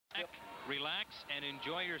Relax and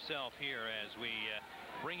enjoy yourself here as we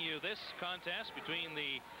bring you this contest between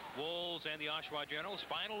the Wolves and the Oshawa Generals.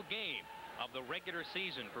 Final game of the regular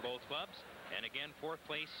season for both clubs. And again, fourth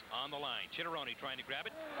place on the line. Chitteroni trying to grab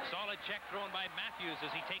it. Solid check thrown by Matthews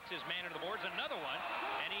as he takes his man into the boards. Another one.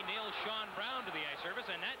 And he nails Sean Brown to the ice surface.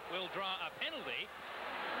 And that will draw a penalty.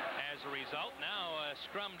 As a result, now a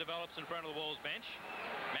scrum develops in front of the Wolves bench.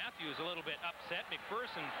 Matthews a little bit upset.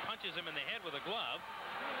 MacPherson punches him in the head with a glove.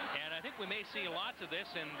 And I think we may see lots of this,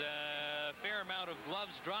 and a fair amount of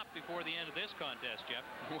gloves dropped before the end of this contest, Jeff.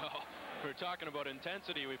 Well, we're talking about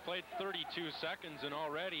intensity. We played 32 seconds, and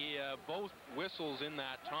already both whistles in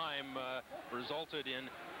that time resulted in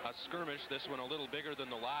a skirmish. This one a little bigger than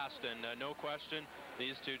the last, and no question,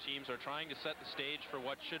 these two teams are trying to set the stage for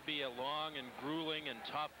what should be a long and grueling and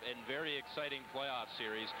tough and very exciting playoff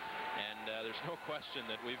series. And there's no question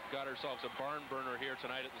that we've got ourselves a barn burner here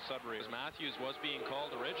tonight at the Sudbury. Matthews was being called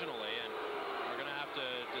originally, and we're going to have to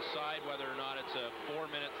decide whether or not it's a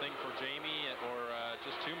 4-minute thing for Jamie or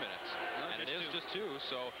just 2 minutes. No, and it is just 2,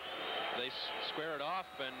 so they square it off,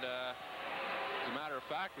 and as a matter of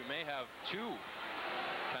fact, we may have 2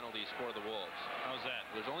 penalties for the Wolves. How's that?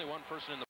 There's only one person in the